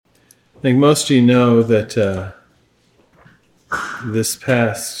I think most of you know that this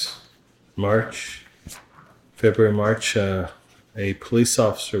past February, March, a police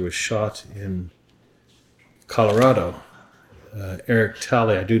officer was shot in Colorado. Eric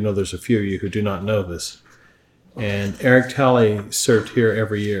Talley, I do know there's a few of you who do not know this. And Eric Talley served here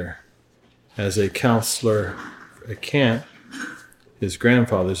every year as a counselor at camp. His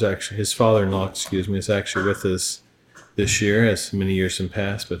father-in-law, is actually with us this year, as many years in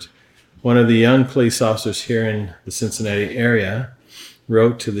past. But one of the young police officers here in the Cincinnati area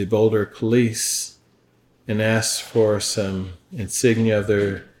wrote to the Boulder police and asked for some insignia of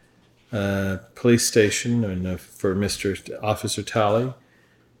their police station and for Mr. Officer Talley.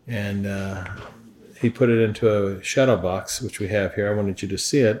 And he put it into a shadow box, which we have here. I wanted you to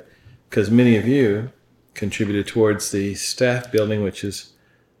see it because many of you contributed towards the staff building, which is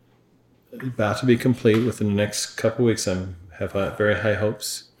about to be complete within the next couple of weeks. I have very high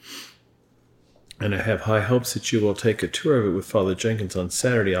hopes. And I have high hopes that you will take a tour of it with Father Jenkins on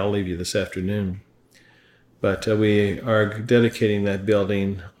Saturday. I'll leave you this afternoon. But we are dedicating that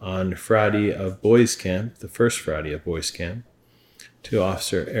building on Friday of Boys Camp, the first Friday of Boys Camp, to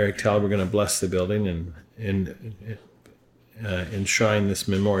Officer Eric Talley. We're going to bless the building and enshrine this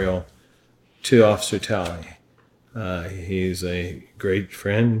memorial to Officer Talley. He's a great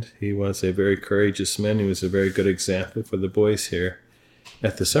friend. He was a very courageous man. He was a very good example for the boys here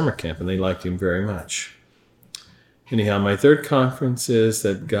at the summer camp, and they liked him very much. Anyhow, my third conference is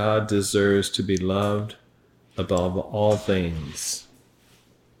that God deserves to be loved above all things.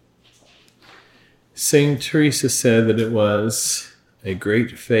 Saint Teresa said that it was a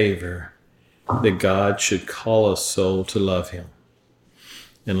great favor that God should call a soul to love him.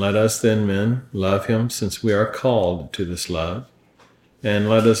 And let us then, men, love him since we are called to this love. And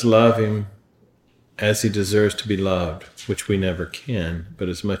let us love him as he deserves to be loved, which we never can, but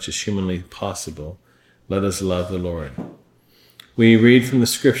as much as humanly possible, let us love the Lord. We read from the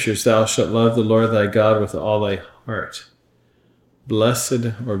scriptures, thou shalt love the Lord thy God with all thy heart.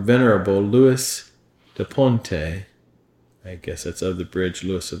 Blessed or Venerable Louis de Ponte, I guess that's of the Bridge,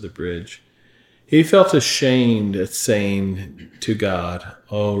 Louis of the Bridge, he felt ashamed at saying to God,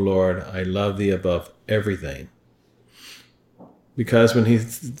 O Lord, I love thee above everything. Because when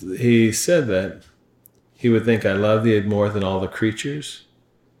he said that, he would think, I love thee more than all the creatures,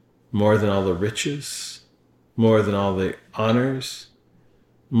 more than all the riches, more than all the honors,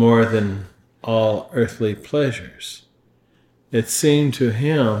 more than all earthly pleasures. It seemed to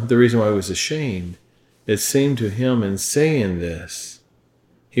him, the reason why he was ashamed, it seemed to him in saying this,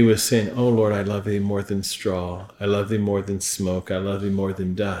 he was saying, oh Lord, I love thee more than straw. I love thee more than smoke. I love thee more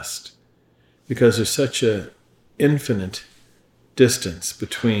than dust. Because there's such an infinite distance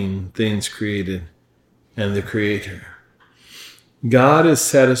between things created and the Creator. God is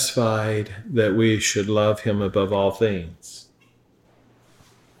satisfied that we should love him above all things.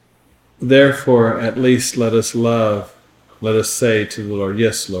 Therefore, at least let us say to the Lord,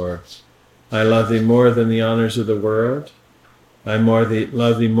 yes, Lord, I love thee more than the honors of the world. I love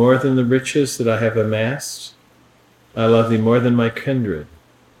thee more than the riches that I have amassed. I love thee more than my kindred,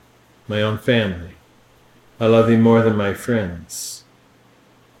 my own family. I love thee more than my friends.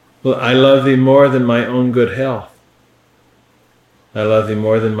 I love thee more than my own good health. I love thee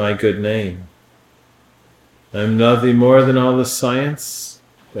more than my good name. I love thee more than all the science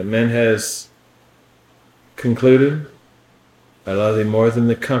that man has concluded. I love thee more than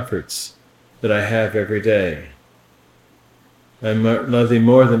the comforts that I have every day. I love thee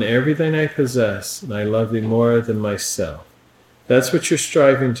more than everything I possess, and I love thee more than myself. That's what you're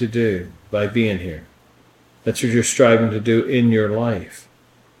striving to do by being here. That's what you're striving to do in your life.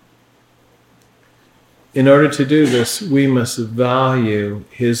 In order to do this, we must value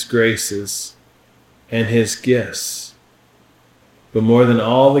his graces and his gifts. But more than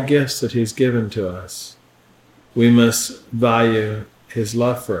all the gifts that he's given to us, we must value his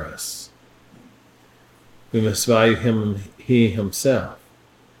love for us. We must value him, he himself,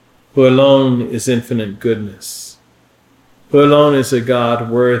 who alone is infinite goodness, who alone is a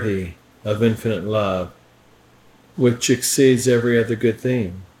God worthy of infinite love, which exceeds every other good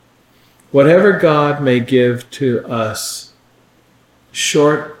thing. Whatever God may give to us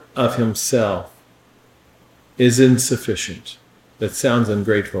short of himself is insufficient. That sounds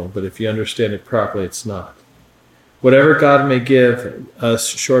ungrateful, but if you understand it properly, it's not. Whatever God may give us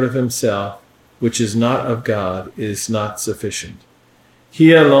short of himself, which is not of God, is not sufficient.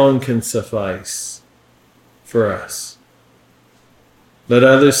 He alone can suffice for us. Let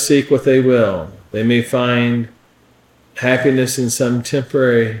others seek what they will. They may find happiness in some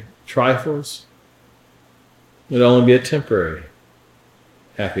temporary trifles. It'll only be a temporary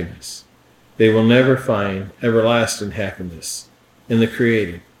happiness. they will never find everlasting happiness in the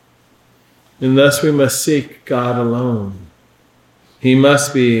created. And thus we must seek God alone. He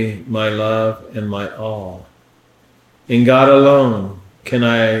must be my love and my all. In God alone can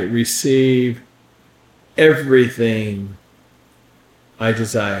I receive everything I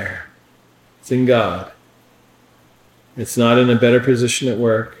desire. It's in God. It's not in a better position at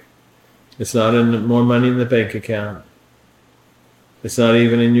work. It's not in more money in the bank account. It's not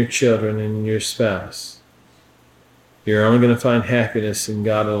even in your children and your spouse. You're only going to find happiness in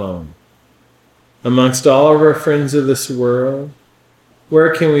God alone. Amongst all of our friends of this world,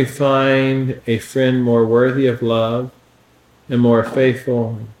 where can we find a friend more worthy of love and more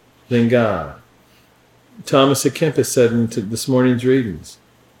faithful than God? Thomas à Kempis said in this morning's readings,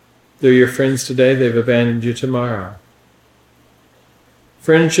 they're your friends today, they've abandoned you tomorrow.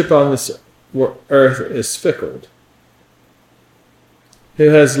 Friendship on this earth is fickle. Who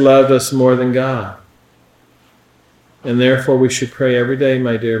has loved us more than God? And therefore we should pray every day,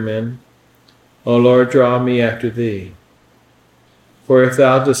 my dear men, O Lord, draw me after thee. For if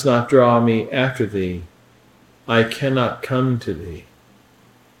thou dost not draw me after thee, I cannot come to thee.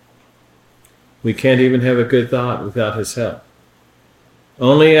 We can't even have a good thought without his help.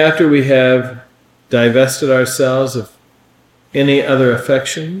 Only after we have divested ourselves of any other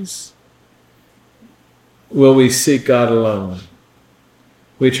affections will we seek God alone.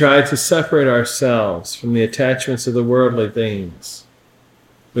 We try to separate ourselves from the attachments of the worldly things.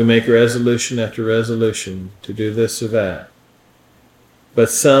 We make resolution after resolution to do this or that.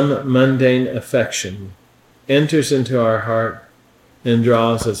 But some mundane affection enters into our heart and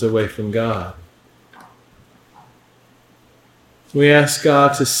draws us away from God. We ask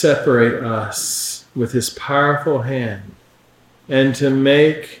God to separate us with his powerful hand and to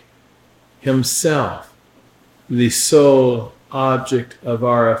make himself the sole object of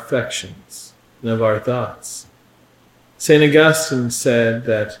our affections and of our thoughts. St. Augustine said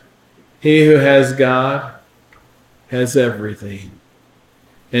that he who has God has everything,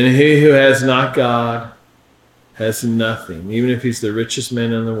 and he who has not God has nothing, even if he's the richest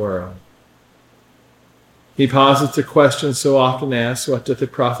man in the world. He posits the question so often asked, what doth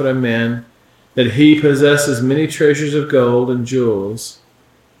it profit a man that he possesses many treasures of gold and jewels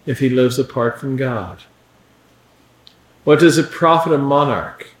if he lives apart from God? What does it profit a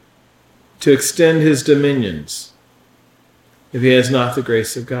monarch to extend his dominions if he has not the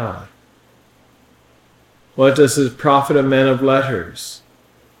grace of God? What does it profit a man of letters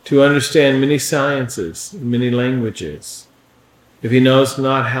to understand many sciences and many languages if he knows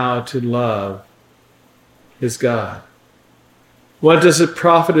not how to love his God? What does it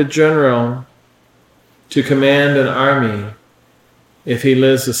profit a general to command an army if he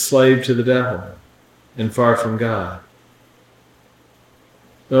lives a slave to the devil and far from God?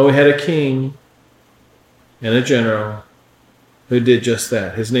 Well, we had a king and a general who did just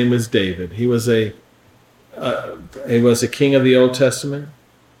that. His name was David. He was a king of the Old Testament.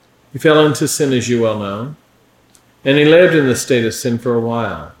 He fell into sin, as you well know, and he lived in the state of sin for a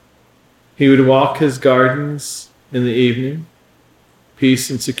while. He would walk his gardens in the evening, peace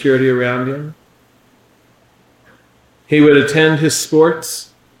and security around him. He would attend his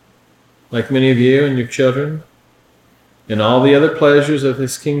sports, like many of you and your children, and all the other pleasures of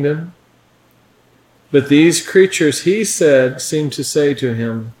his kingdom. But these creatures, he said, seemed to say to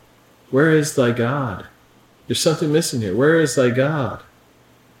him, where is thy God? There's something missing here. Where is thy God?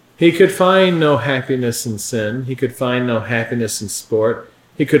 He could find no happiness in sin. He could find no happiness in sport.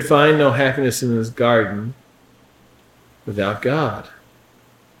 He could find no happiness in his garden without God.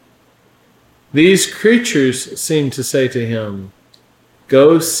 These creatures seemed to say to him,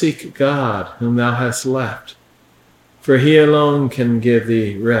 go seek God whom thou hast left, for he alone can give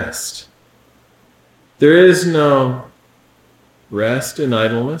thee rest. There is no rest in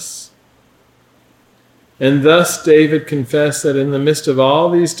idleness. And thus David confessed that in the midst of all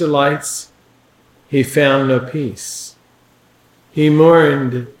these delights, he found no peace. He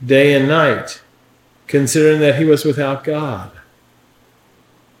mourned day and night, considering that he was without God.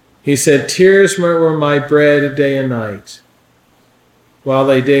 He said, tears were my bread day and night, while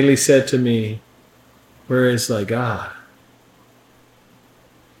they daily said to me, where is thy God?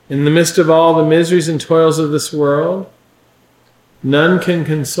 In the midst of all the miseries and toils of this world, none can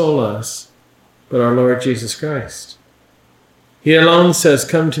console us but our Lord Jesus Christ. He alone says,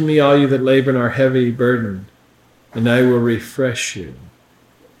 come to me, all you that labor and are heavy burdened, and I will refresh you.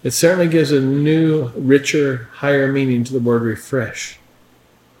 It certainly gives a new, richer, higher meaning to the word refresh.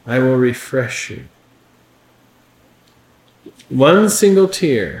 I will refresh you. One single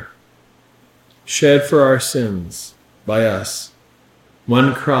tear shed for our sins by us,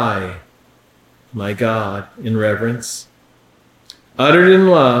 one cry my God, in reverence, uttered in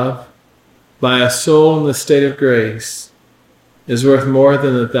love by a soul in the state of grace, is worth more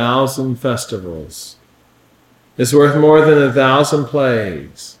than 1,000 festivals, is worth more than 1,000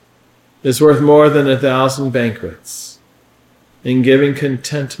 plays, is worth more than 1,000 banquets, in giving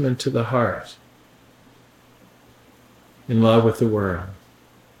contentment to the heart, in love with the world.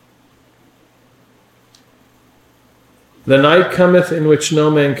 The night cometh in which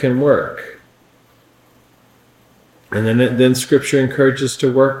no man can work. And then Scripture encourages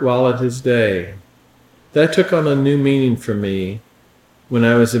to work while it is day. That took on a new meaning for me when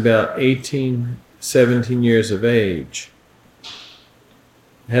I was about 18, 17 years of age.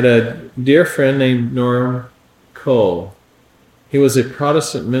 I had a dear friend named Norm Cole. He was a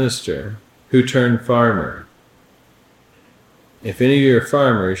Protestant minister who turned farmer. If any of you are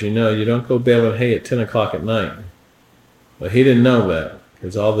farmers, you know you don't go baling hay at 10 o'clock at night. Well, he didn't know that,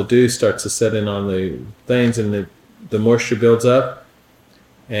 because all the dew starts to set in on the things, and the moisture builds up,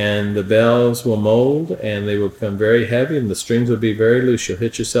 and the bells will mold, and they will become very heavy, and the strings will be very loose. You'll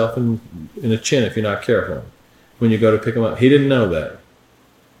hit yourself in the chin if you're not careful when you go to pick them up. He didn't know that.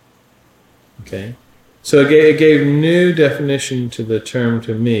 Okay? So it gave new definition to the term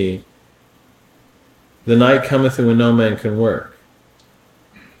to me. The night cometh when no man can work.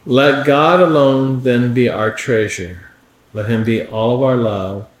 Let God alone then be our treasure. Let him be all of our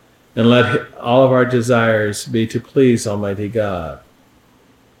love, and let all of our desires be to please Almighty God.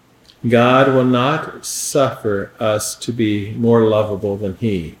 God will not suffer us to be more lovable than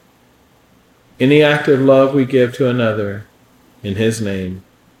he. Any act of love we give to another in his name,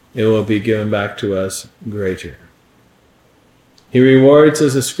 it will be given back to us greater. He rewards,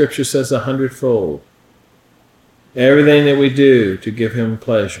 as the Scripture says, 100-fold. Everything that we do to give him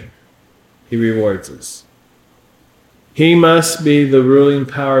pleasure, he rewards us. He must be the ruling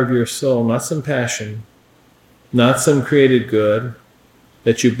power of your soul, not some passion, not some created good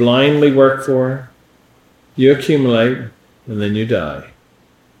that you blindly work for, you accumulate, and then you die.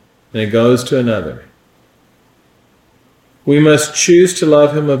 And it goes to another. We must choose to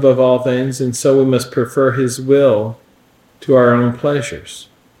love him above all things, and so we must prefer his will to our own pleasures.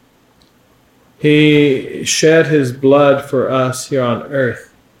 He shed his blood for us here on earth,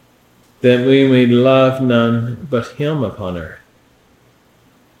 that we may love none but him upon earth.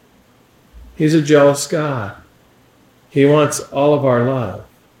 He's a jealous God. He wants all of our love,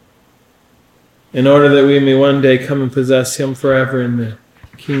 in order that we may one day come and possess him forever in the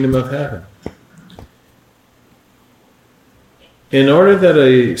kingdom of heaven. In order that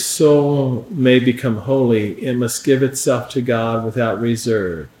a soul may become holy, it must give itself to God without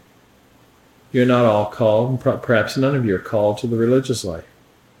reserve. You're not all called, and perhaps none of you are called to the religious life.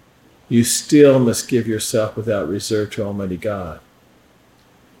 You still must give yourself without reserve to Almighty God.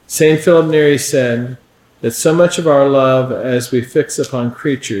 St. Philip Neri said that so much of our love as we fix upon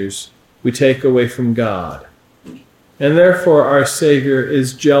creatures, we take away from God. And therefore our Savior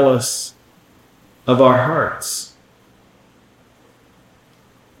is jealous of our hearts.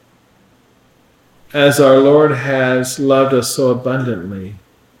 As our Lord has loved us so abundantly,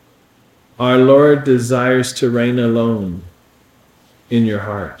 our Lord desires to reign alone in your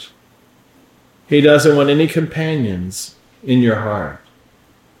heart. He doesn't want any companions in your heart,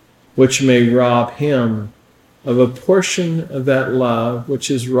 which may rob him of a portion of that love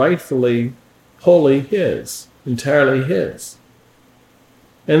which is rightfully, wholly his, entirely his.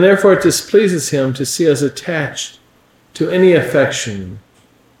 And therefore it displeases him to see us attached to any affection,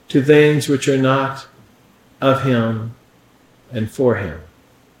 to things which are not of him and for him.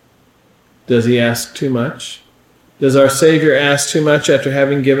 Does he ask too much? Does our Savior ask too much after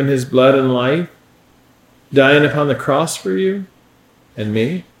having given his blood and life, dying upon the cross for you and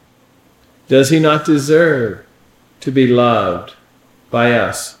me? Does he not deserve to be loved by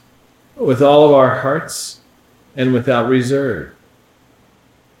us with all of our hearts and without reserve?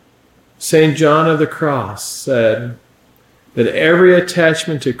 St. John of the Cross said that every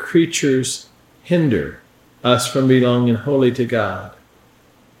attachment to creatures hinder us from belonging wholly to God.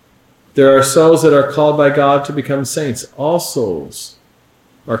 There are souls that are called by God to become saints. All souls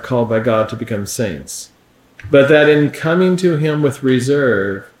are called by God to become saints. But that in coming to him with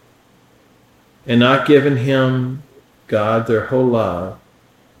reserve and not giving him, God, their whole love,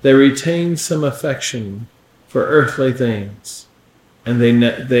 they retain some affection for earthly things. And they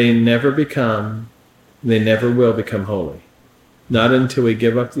never will become holy. Not until we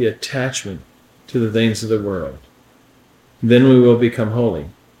give up the attachment to the things of the world. Then we will become holy.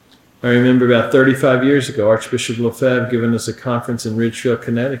 I remember about 35 years ago, Archbishop Lefebvre giving us a conference in Ridgefield,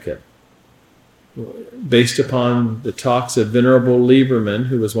 Connecticut, based upon the talks of Venerable Lieberman,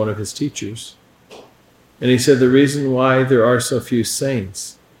 who was one of his teachers. And he said the reason why there are so few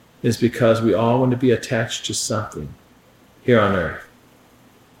saints is because we all want to be attached to something here on earth.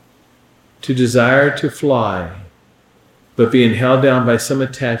 To desire to fly, but being held down by some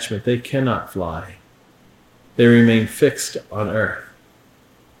attachment, they cannot fly. They remain fixed on earth.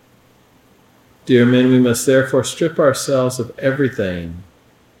 Dear men, we must therefore strip ourselves of everything.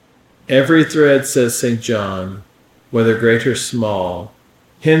 Every thread, says St. John, whether great or small,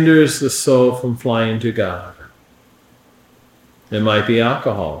 hinders the soul from flying to God. It might be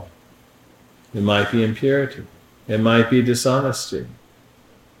alcohol. It might be impurity. It might be dishonesty.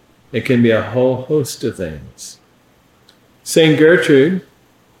 It can be a whole host of things. St. Gertrude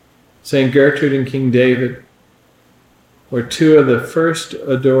and King David were two of the first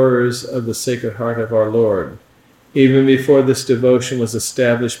adorers of the Sacred Heart of our Lord, even before this devotion was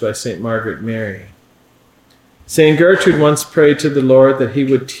established by St. Margaret Mary. St. Gertrude once prayed to the Lord that he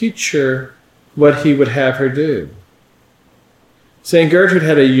would teach her what he would have her do. St. Gertrude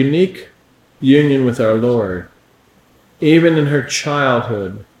had a unique union with our Lord. Even in her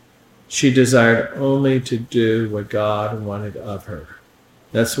childhood, she desired only to do what God wanted of her.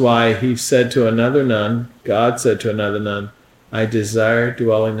 That's why he said to another nun, God said to another nun, I desire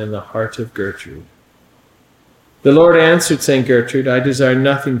dwelling in the heart of Gertrude. The Lord answered St. Gertrude, I desire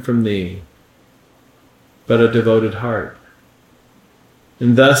nothing from thee, but a devoted heart.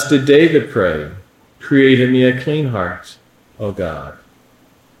 And thus did David pray, create in me a clean heart, O God.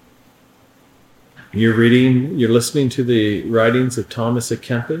 You're listening to the writings of Thomas à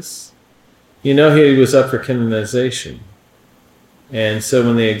Kempis. You know he was up for canonization. And so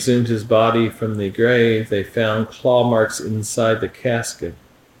when they exhumed his body from the grave, they found claw marks inside the casket.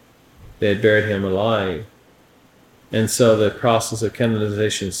 They had buried him alive. And so the process of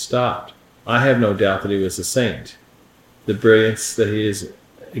canonization stopped. I have no doubt that he was a saint. The brilliance that he is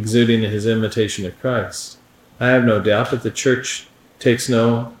exuding in his imitation of Christ. I have no doubt that the Church takes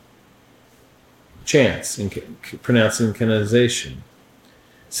no chance in pronouncing canonization.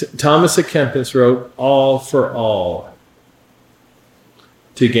 Thomas à Kempis wrote, all for all.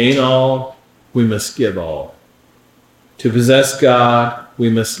 To gain all, we must give all. To possess God, we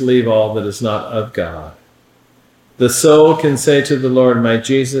must leave all that is not of God. The soul can say to the Lord, my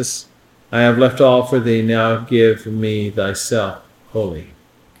Jesus, I have left all for thee, now give me thyself wholly.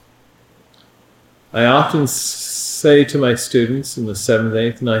 I often say to my students in the 7th,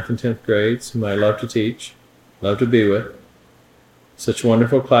 8th, 9th, and 10th grades, whom I love to teach, love to be with, such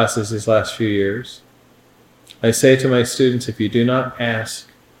wonderful classes these last few years, I say to my students, if you do not ask,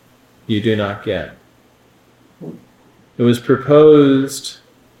 you do not get. It was proposed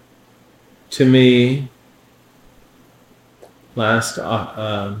to me last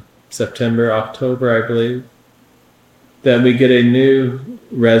September, October, I believe, that we get a new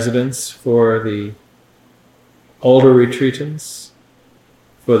residence for the older retreatants,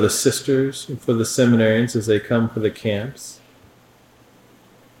 for the sisters, and for the seminarians as they come for the camps.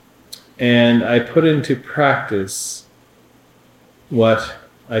 And I put into practice what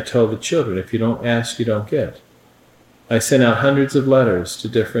I told the children. If you don't ask, you don't get. I sent out hundreds of letters to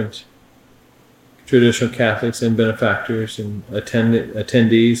different traditional Catholics and benefactors and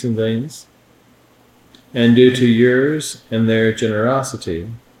attendees and things. And due to yours and their generosity,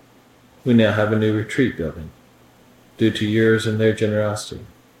 we now have a new retreat building. Due to yours and their generosity.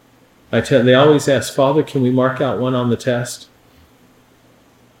 They always ask, Father, can we mark out one on the test?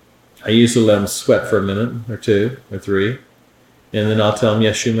 I usually let them sweat for a minute or two or three, and then I'll tell them,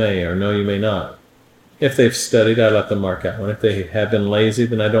 yes, you may, or no, you may not. If they've studied, I let them mark out one. If they have been lazy,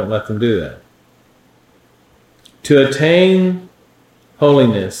 then I don't let them do that. To attain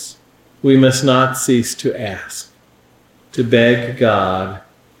holiness, we must not cease to ask, to beg God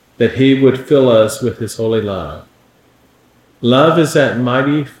that he would fill us with his holy love. Love is that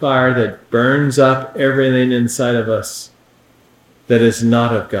mighty fire that burns up everything inside of us that is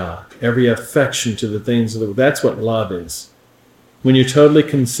not of God. Every affection to the things of the world. That's what love is. When you're totally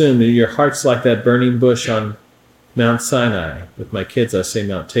consumed and your heart's like that burning bush on Mount Sinai. With my kids, I say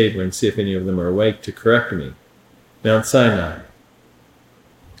Mount Tabor and see if any of them are awake to correct me. Mount Sinai.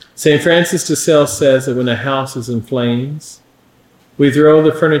 St. Francis de Sales says that when a house is in flames, we throw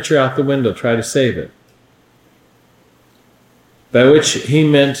the furniture out the window, try to save it. By which he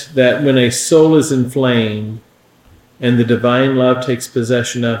meant that when a soul is inflamed and the divine love takes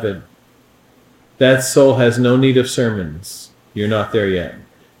possession of it, that soul has no need of sermons. You're not there yet.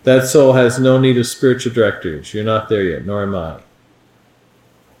 That soul has no need of spiritual directors. You're not there yet, nor am I.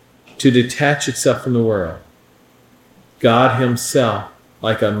 To detach itself from the world. God himself,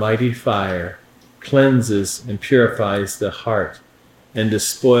 like a mighty fire, cleanses and purifies the heart and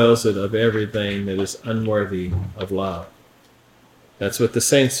despoils it of everything that is unworthy of love. That's what the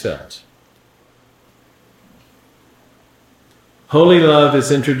saints felt. Holy love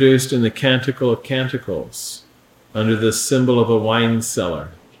is introduced in the Canticle of Canticles under the symbol of a wine cellar.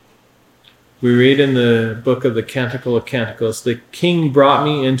 We read in the book of the Canticle of Canticles, "The king brought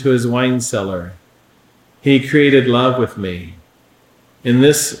me into his wine cellar. He created love with me. In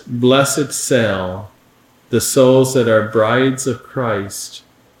this blessed cell, the souls that are brides of Christ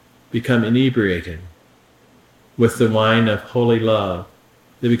become inebriated with the wine of holy love.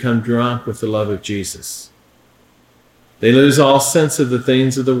 They become drunk with the love of Jesus. They lose all sense of the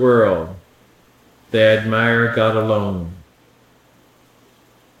things of the world. They admire God alone.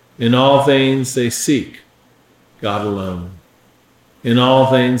 In all things they seek God alone. In all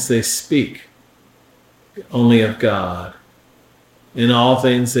things they speak only of God. In all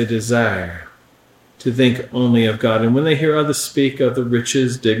things they desire to think only of God. And when they hear others speak of the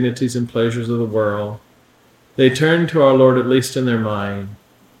riches, dignities, and pleasures of the world, they turn to our Lord, at least in their mind,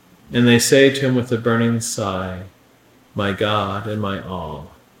 and they say to him with a burning sigh, 'My God and my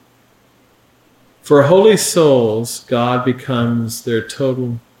all.' For holy souls, God becomes their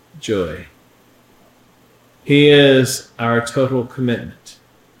total joy. He is our total contentment.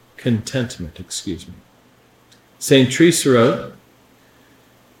 St. Teresa wrote,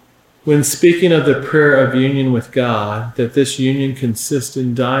 when speaking of the prayer of union with God, that this union consists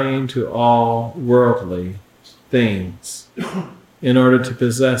in dying to all worldly things in order to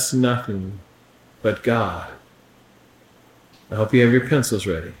possess nothing but God. I hope you have your pencils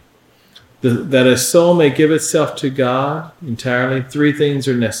ready. That a soul may give itself to God entirely, three things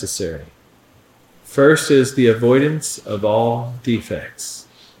are necessary. First is the avoidance of all defects.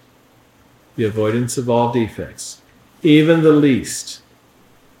 The avoidance of all defects, even the least,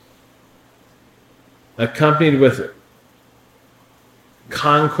 accompanied with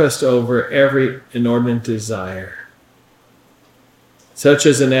conquest over every inordinate desire, such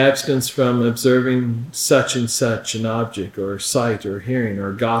as an abstinence from observing such and such an object or sight or hearing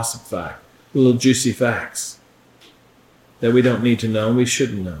or gossip fact, little juicy facts that we don't need to know and we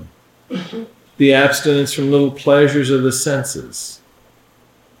shouldn't know. The abstinence from little pleasures of the senses,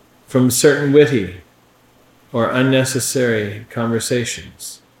 from certain witty or unnecessary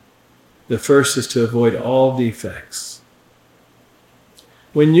conversations. The first is to avoid all defects.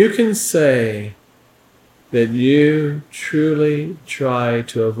 When you can say that you truly try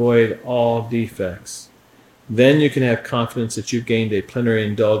to avoid all defects, then you can have confidence that you've gained a plenary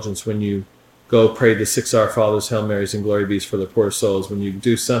indulgence when you go pray the 6 Our Fathers, Hail Marys, and Glory Bees for the poor souls. When you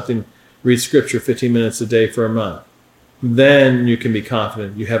do something, read scripture 15 minutes a day for a month, then you can be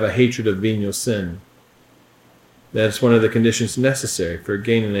confident you have a hatred of venial sin. That's one of the conditions necessary for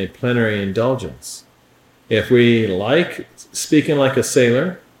gaining a plenary indulgence. If we like speaking like a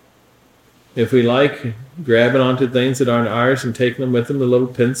sailor, if we like grabbing onto things that aren't ours and taking them with them, a little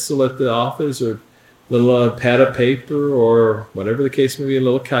pencil at the office or a little pad of paper or whatever the case may be, a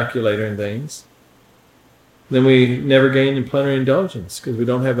little calculator and things, then we never gain in plenary indulgence because we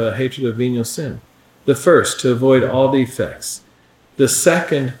don't have a hatred of venial sin. The first, to avoid all defects. The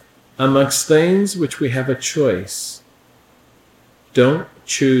second, amongst things which we have a choice, don't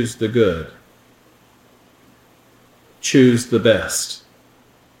choose the good. Choose the best.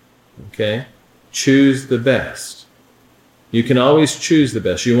 Okay? Choose the best. You can always choose the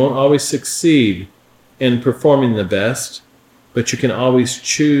best. You won't always succeed in performing the best, but you can always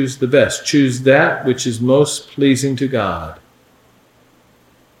choose the best. Choose that which is most pleasing to God.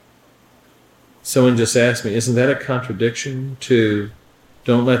 Someone just asked me, isn't that a contradiction to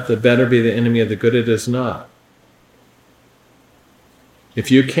don't let the better be the enemy of the good? It is not.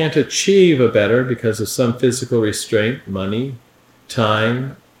 If you can't achieve a better because of some physical restraint, money,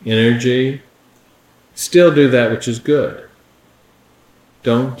 time, energy, still do that which is good.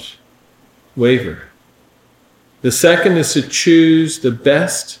 Don't waver. The second is to choose the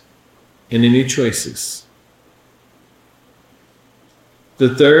best in any choices.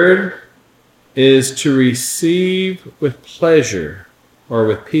 The third is to receive with pleasure or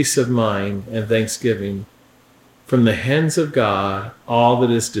with peace of mind and thanksgiving from the hands of God all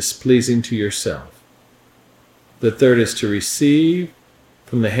that is displeasing to yourself. The third is to receive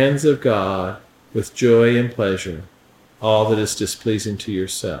from the hands of God with joy and pleasure all that is displeasing to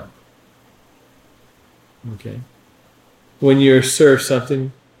yourself. Okay? When you're served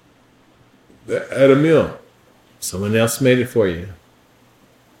something at a meal, someone else made it for you.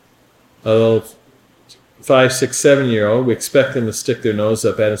 A little 5, 6, 7-year-old, we expect them to stick their nose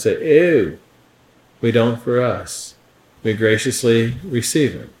up at it and say, ew. We don't for us. We graciously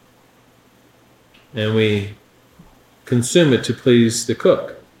receive it. And we consume it to please the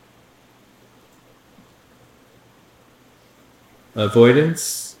cook.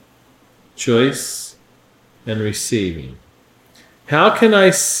 Avoidance, choice, and receiving. How can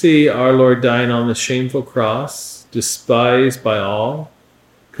I see our Lord dying on the shameful cross, despised by all,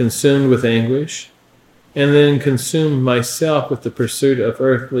 consumed with anguish, and then consume myself with the pursuit of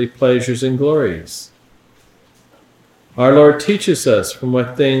earthly pleasures and glories? Our Lord teaches us from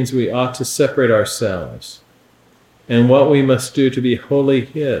what things we ought to separate ourselves, and what we must do to be wholly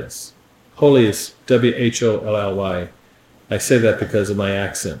His. Holy is W-H-O-L-L-Y. I say that because of my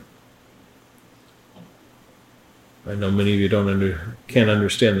accent. I know many of you can't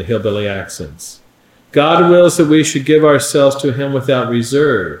understand the hillbilly accents. God wills that we should give ourselves to Him without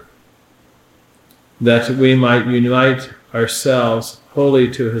reserve, that we might unite ourselves wholly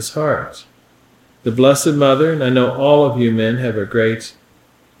to His heart. The Blessed Mother, and I know all of you men have a great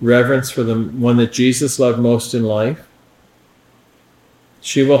reverence for the one that Jesus loved most in life.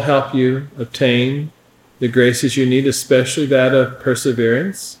 She will help you obtain the graces you need, especially that of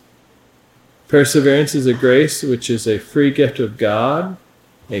perseverance. Perseverance is a grace which is a free gift of God.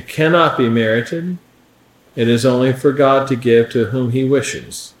 It cannot be merited. It is only for God to give to whom He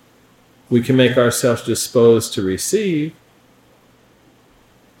wishes. We can make ourselves disposed to receive,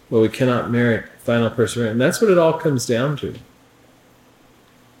 but we cannot merit final perseverance. And that's what it all comes down to.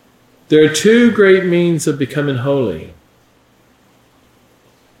 There are two great means of becoming holy.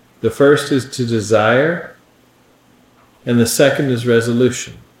 The first is to desire, and the second is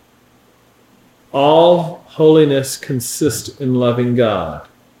resolution. All holiness consists in loving God.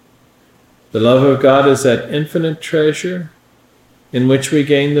 The love of God is that infinite treasure in which we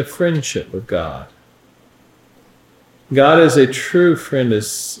gain the friendship of God. God is a true friend,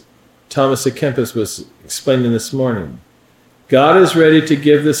 as Thomas à Kempis was explaining this morning. God is ready to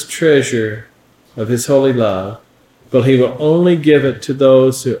give this treasure of His holy love, but He will only give it to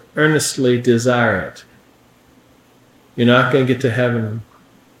those who earnestly desire it. You're not going to get to heaven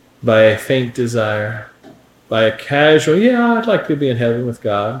by a faint desire, by a casual, yeah, I'd like to be in heaven with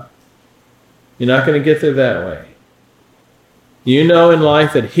God. You're not going to get there that way. You know in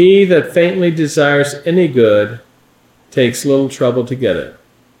life that he that faintly desires any good takes little trouble to get it.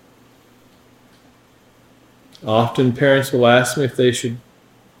 Often parents will ask me if they should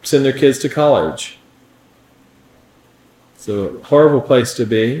send their kids to college. It's a horrible place to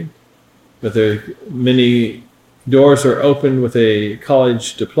be, but there are many doors are opened with a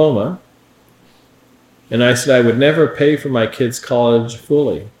college diploma. And I said I would never pay for my kids' college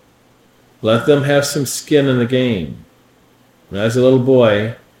fully. Let them have some skin in the game. When I was a little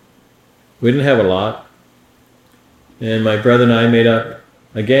boy, we didn't have a lot. And my brother and I made up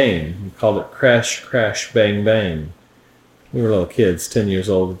a game. We called it Crash, Crash, Bang, Bang. We were little kids, 10 years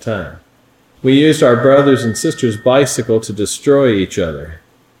old at the time. We used our brothers' and sisters' bicycle to destroy each other,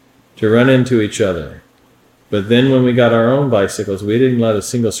 to run into each other. But then when we got our own bicycles, we didn't let a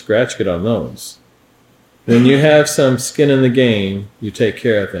single scratch get on those. When you have some skin in the game, you take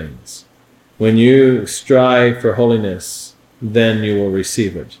care of things. When you strive for holiness, then you will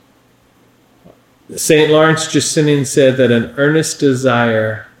receive it. St. Lawrence Justinian said that an earnest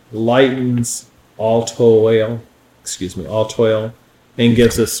desire lightens all toil, and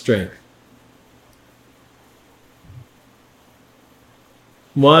gives us strength.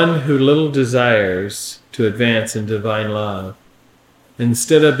 One who little desires to advance in divine love,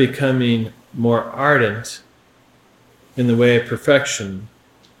 instead of becoming more ardent in the way of perfection,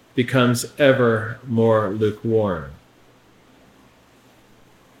 becomes ever more lukewarm.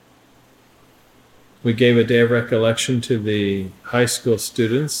 We gave a day of recollection to the high school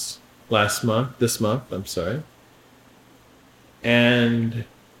students this month, and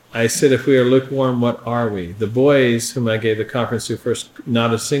I said, if we are lukewarm, what are we? The boys whom I gave the conference to first,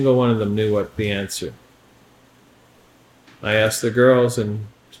 not a single one of them knew what the answer. I asked the girls, and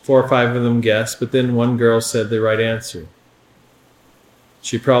 4 or 5 of them guessed, but then one girl said the right answer.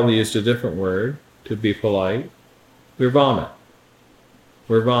 She probably used a different word to be polite. We're vomit.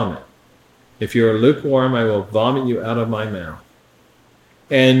 We're vomit. If you are lukewarm, I will vomit you out of my mouth.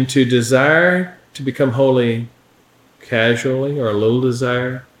 And to desire to become holy casually or a little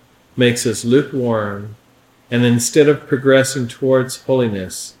desire makes us lukewarm, and instead of progressing towards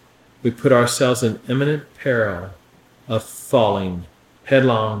holiness, we put ourselves in imminent peril of falling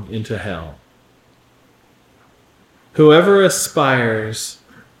headlong into hell. Whoever aspires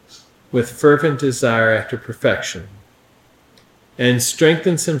with fervent desire after perfection and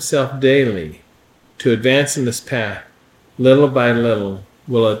strengthens himself daily to advance in this path, little by little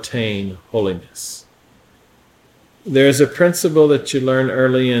will attain holiness. There is a principle that you learn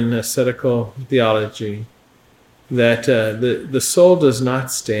early in ascetical theology, that the soul does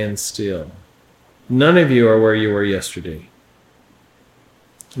not stand still. None of you are where you were yesterday.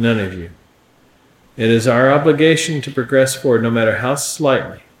 None of you. It is our obligation to progress forward, no matter how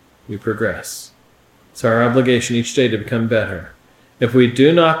slightly we progress. It's our obligation each day to become better. If we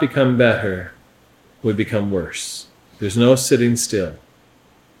do not become better, we become worse. There's no sitting still.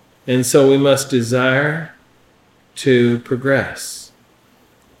 And so we must desire to progress.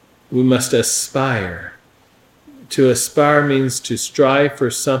 We must aspire. To aspire means to strive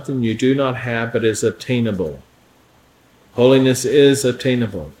for something you do not have but is obtainable. Holiness is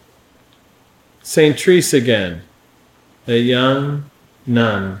obtainable. St. Therese again, a young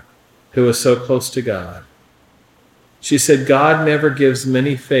nun who was so close to God. She said, God never gives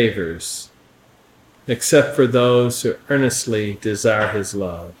many favors except for those who earnestly desire his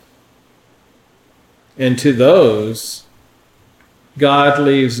love. And to those, God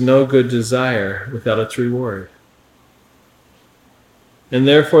leaves no good desire without its reward. And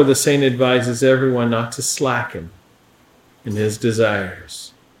therefore the saint advises everyone not to slacken in his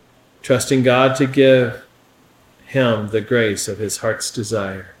desires, trusting God to give him the grace of his heart's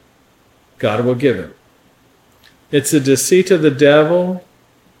desire. God will give it. It's a deceit of the devil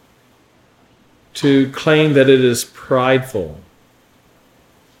to claim that it is prideful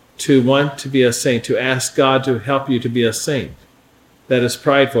to want to be a saint, to ask God to help you to be a saint. That is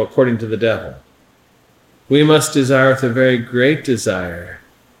prideful according to the devil. We must desire with a very great desire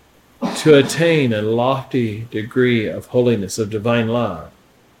to attain a lofty degree of holiness, of divine love.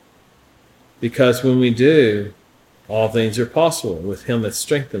 Because when we do, all things are possible with him that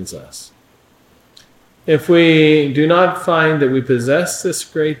strengthens us. If we do not find that we possess this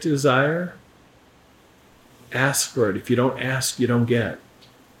great desire, ask for it. If you don't ask, you don't get.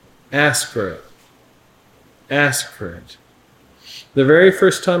 Ask for it. Ask for it. The very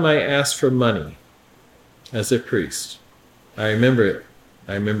first time I asked for money as a priest, I remember it.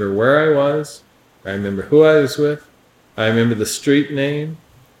 I remember where I was. I remember who I was with. I remember the street name.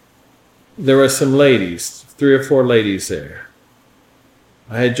 There were some ladies, 3 or 4 ladies there.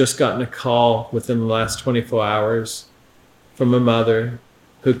 I had just gotten a call within the last 24 hours from a mother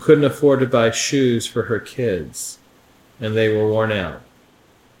who couldn't afford to buy shoes for her kids, and they were worn out.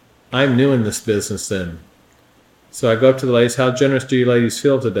 I'm new in this business then. So I go up to the ladies, how generous do you ladies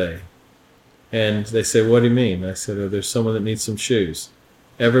feel today? And they say, what do you mean? I said, oh, there's someone that needs some shoes.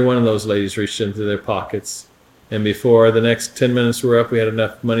 Every one of those ladies reached into their pockets, and before the next 10 minutes were up, we had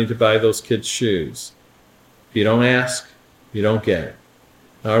enough money to buy those kids shoes. If you don't ask, you don't get.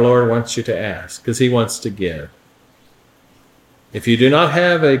 Our Lord wants you to ask, because he wants to give. If you do not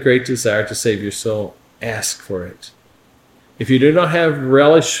have a great desire to save your soul, ask for it. If you do not have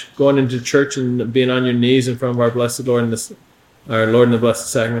relish going into church and being on your knees in front of our blessed Lord and our Lord in the Blessed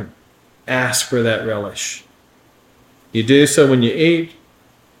Sacrament, ask for that relish. You do so when you eat.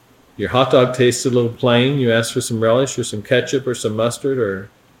 Your hot dog tastes a little plain. You ask for some relish or some ketchup or some mustard or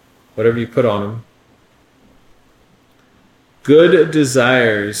whatever you put on them. Good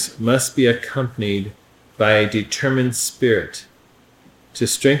desires must be accompanied by a determined spirit to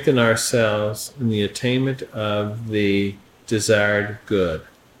strengthen ourselves in the attainment of the desired good.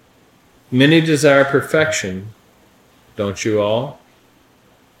 Many desire perfection, don't you all?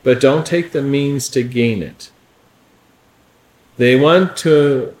 But don't take the means to gain it. They want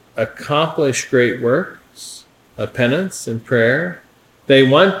to accomplish great works of penance and prayer. They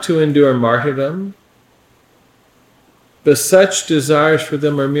want to endure martyrdom. But such desires for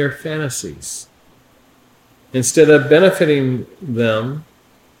them are mere fantasies. Instead of benefiting them,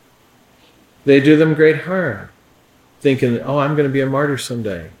 they do them great harm, thinking, oh, I'm going to be a martyr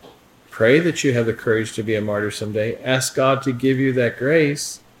someday. Pray that you have the courage to be a martyr someday. Ask God to give you that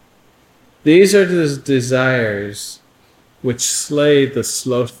grace. These are the desires which slay the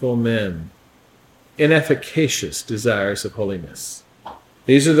slothful men, inefficacious desires of holiness.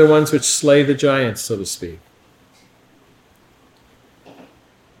 These are the ones which slay the giants, so to speak.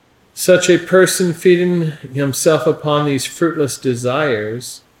 Such a person feeding himself upon these fruitless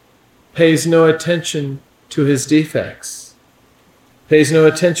desires pays no attention to his defects, pays no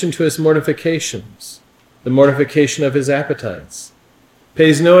attention to his mortifications, the mortification of his appetites,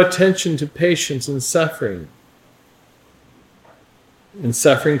 pays no attention to patience and suffering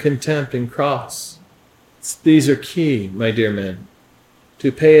contempt and cross. These are key, my dear men,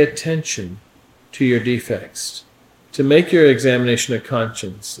 to pay attention to your defects, to make your examination of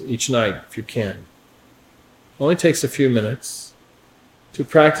conscience each night if you can. It only takes a few minutes to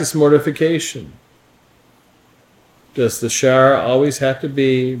practice mortification. Does the shower always have to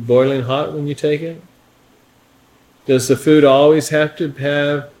be boiling hot when you take it? Does the food always have to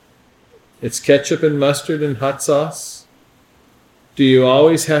have It's ketchup and mustard and hot sauce? Do you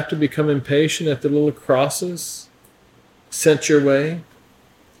always have to become impatient at the little crosses sent your way?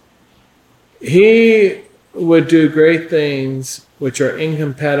 He would do great things which are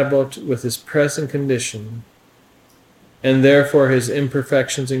incompatible with his present condition, and therefore his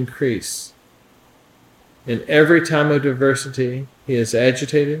imperfections increase. In every time of diversity, he is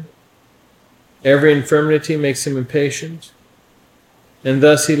agitated. Every infirmity makes him impatient, and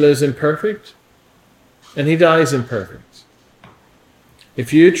thus he lives imperfect, and he dies imperfect.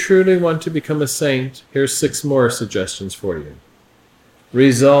 If you truly want to become a saint, here's 6 more suggestions for you.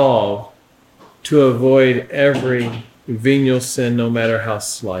 Resolve to avoid every venial sin, no matter how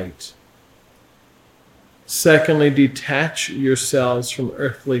slight. Secondly, detach yourselves from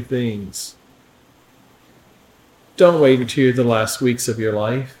earthly things. Don't wait until the last weeks of your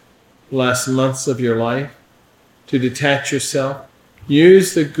life, last months of your life, to detach yourself.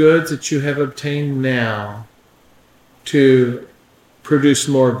 Use the goods that you have obtained now to produce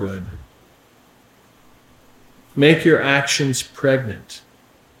more good. Make your actions pregnant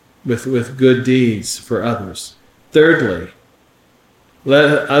with good deeds for others. Thirdly,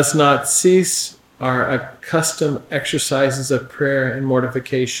 let us not cease our accustomed exercises of prayer and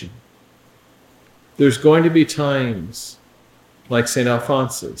mortification. There's going to be times, like St.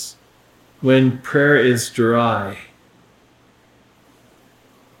 Alphonsus, when prayer is dry.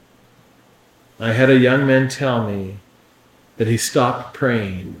 I had a young man tell me that he stopped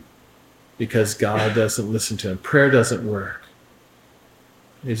praying because God doesn't listen to him. Prayer doesn't work.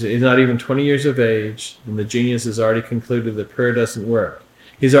 He's not even 20 years of age, and the genius has already concluded that prayer doesn't work.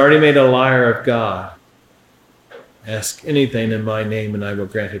 He's already made a liar of God. Ask anything in my name, and I will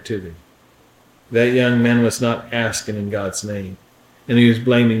grant it to thee. That young man was not asking in God's name, and he was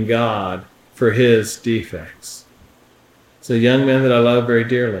blaming God for his defects. It's a young man that I love very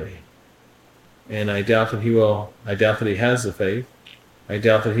dearly, and I doubt that he has the faith. I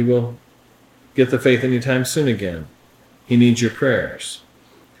doubt that he will get the faith anytime soon again. He needs your prayers.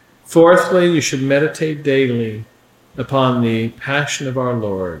 Fourthly, you should meditate daily upon the passion of our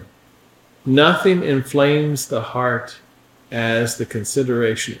Lord. Nothing inflames the heart as the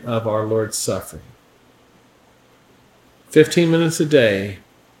consideration of our Lord's suffering. 15 minutes a day,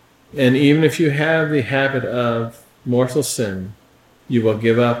 and even if you have the habit of mortal sin, you will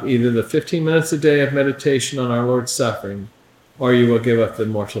give up either the 15 minutes a day of meditation on our Lord's suffering, or you will give up the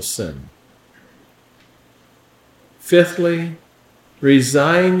mortal sin. Fifthly,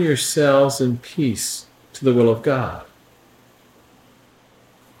 resign yourselves in peace to the will of God.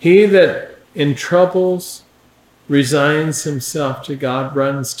 He that in troubles resigns himself to God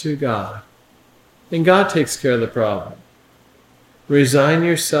runs to God, and God takes care of the problem. Resign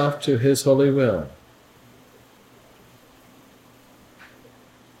yourself to his holy will.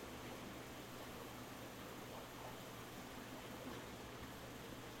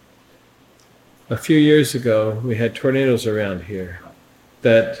 A few years ago, we had tornadoes around here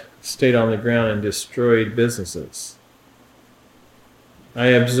that stayed on the ground and destroyed businesses. I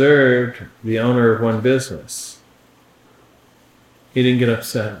observed the owner of one business. He didn't get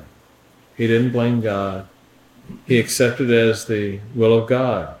upset. He didn't blame God. He accepted it as the will of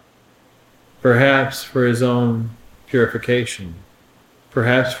God, perhaps for his own purification,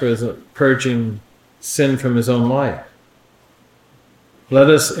 perhaps for his purging sin from his own life.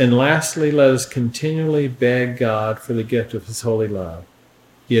 Lastly, let us continually beg God for the gift of his holy love.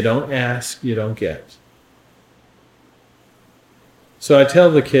 You don't ask, you don't get. So I tell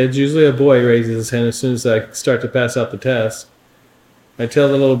the kids, usually a boy raises his hand as soon as I start to pass out the test. I tell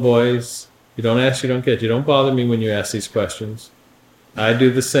the little boys, you don't ask, you don't get. You don't bother me when you ask these questions. I'd do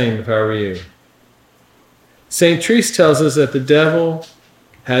the same if I were you. St. Therese tells us that the devil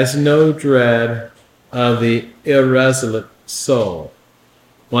has no dread of the irresolute soul,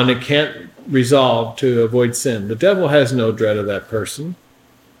 one that can't resolve to avoid sin. The devil has no dread of that person.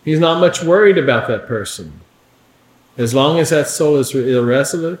 He's not much worried about that person. As long as that soul is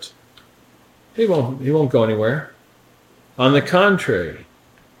irresolute, he won't go anywhere. On the contrary,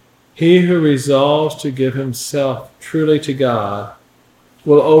 he who resolves to give himself truly to God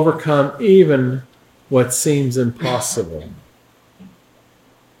will overcome even what seems impossible.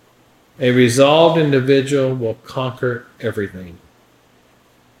 A resolved individual will conquer everything. –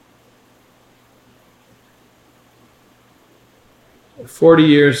 40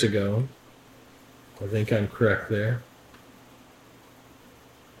 years ago, I think I'm correct there.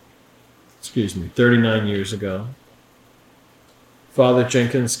 39 years ago, Father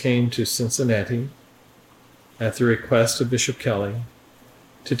Jenkins came to Cincinnati at the request of Bishop Kelly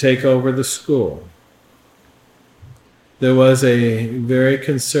to take over the school. There was a very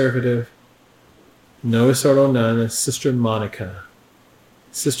conservative Novus Ordo nun is Sister Monica.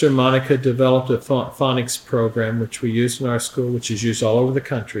 Sister Monica developed a phonics program which we used in our school, which is used all over the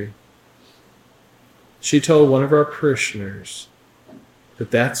country. She told one of our parishioners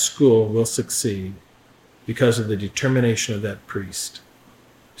that that school will succeed because of the determination of that priest.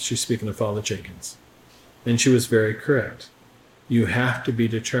 She's speaking of Father Jenkins. And she was very correct. You have to be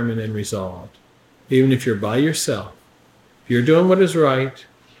determined and resolved. Even if you're by yourself, if you're doing what is right,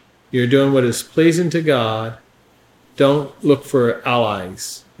 you're doing what is pleasing to God, don't look for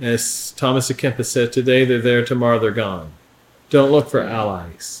allies. As Thomas à Kempis said, today they're there, tomorrow they're gone. Don't look for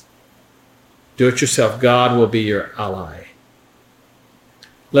allies. Do it yourself. God will be your ally.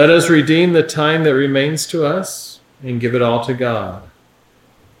 Let us redeem the time that remains to us and give it all to God.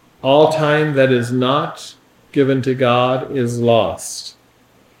 All time that is not given to God is lost.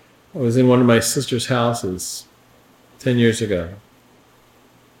 I was in one of my sister's houses 10 years ago.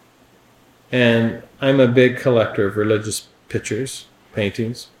 And I'm a big collector of religious pictures,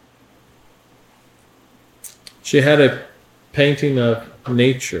 paintings. She had a painting of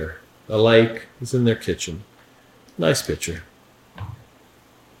nature. A lake is in their kitchen. Nice picture.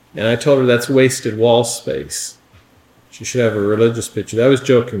 And I told her that's wasted wall space. She should have a religious picture. I was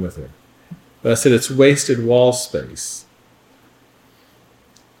joking with her. But I said it's wasted wall space.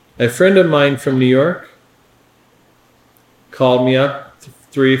 A friend of mine from New York called me up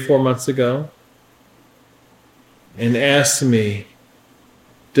 3 or 4 months ago and asked me,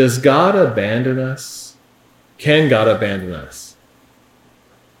 does God abandon us? Can God abandon us?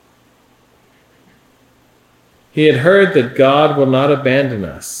 He had heard that God will not abandon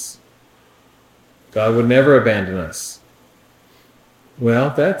us. God would never abandon us. Well,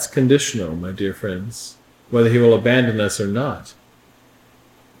 that's conditional, my dear friends, whether he will abandon us or not.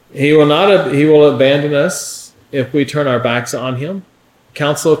 He will abandon us if we turn our backs on him.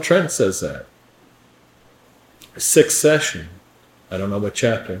 Council of Trent says that. 6th session, I don't know what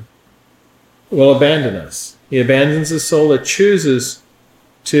chapter, will abandon us. He abandons the soul that chooses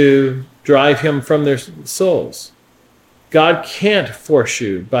to drive him from their souls. God can't force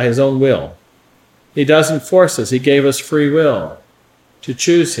you by his own will. He doesn't force us. He gave us free will to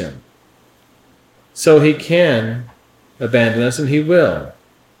choose him. So he can abandon us, and he will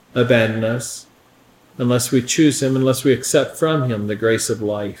abandon us unless we choose him, unless we accept from him the grace of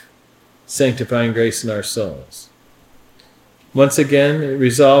life, sanctifying grace in our souls. Once again,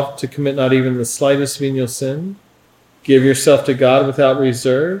 resolve to commit not even the slightest venial sin. Give yourself to God without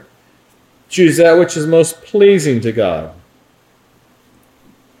reserve. Choose that which is most pleasing to God.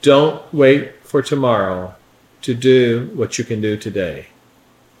 Don't wait for tomorrow to do what you can do today.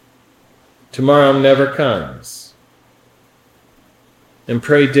 Tomorrow never comes. And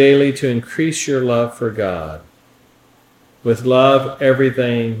pray daily to increase your love for God. With love,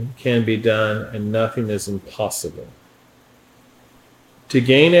 everything can be done and nothing is impossible. To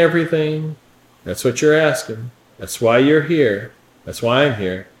gain everything, that's what you're asking. That's why you're here. That's why I'm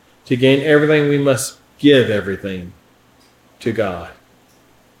here. To gain everything, we must give everything to God.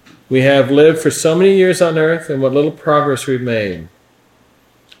 We have lived for so many years on earth, and what little progress we've made.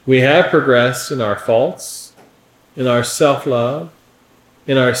 We have progressed in our faults, in our self-love,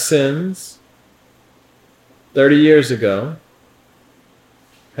 in our sins. 30 years ago,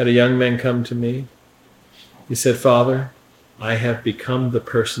 I had a young man come to me. He said, Father, I have become the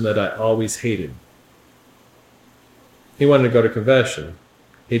person that I always hated. He wanted to go to confession.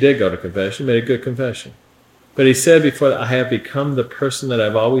 He did go to confession, made a good confession. But he said before that, I have become the person that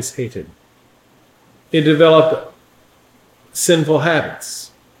I've always hated. He developed sinful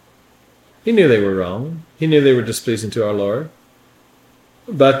habits. He knew they were wrong. He knew they were displeasing to our Lord.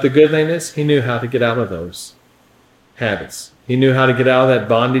 But the good thing is, he knew how to get out of those habits. He knew how to get out of that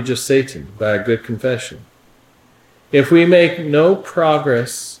bondage of Satan by a good confession. If we make no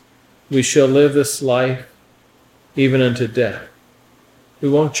progress, we shall live this life even unto death. We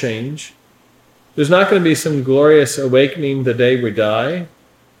won't change. There's not going to be some glorious awakening the day we die.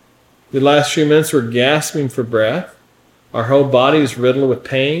 The last few minutes we're gasping for breath. Our whole body is riddled with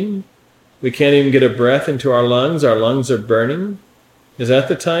pain. We can't even get a breath into our lungs. Our lungs are burning. Is that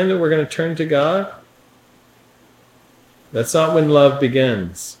the time that we're going to turn to God? That's not when love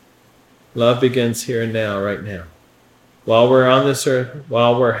begins. Love begins here and now, right now. While we're on this earth,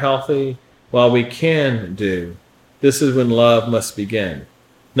 while we're healthy, while we can do, this is when love must begin.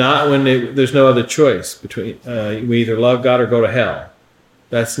 Not when there's no other choice between we either love God or go to hell.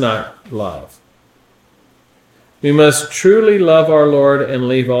 That's not love. We must truly love our Lord and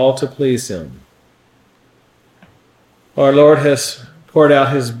leave all to please him. Our Lord has poured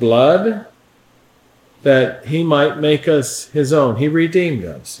out his blood. that he might make us his own. He redeemed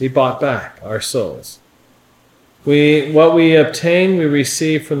us. He bought back our souls. What we obtain, we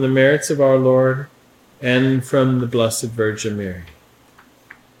receive from the merits of our Lord and from the Blessed Virgin Mary.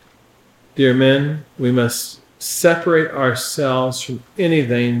 Dear men, we must separate ourselves from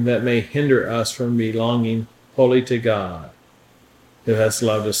anything that may hinder us from belonging wholly to God, who has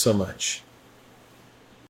loved us so much.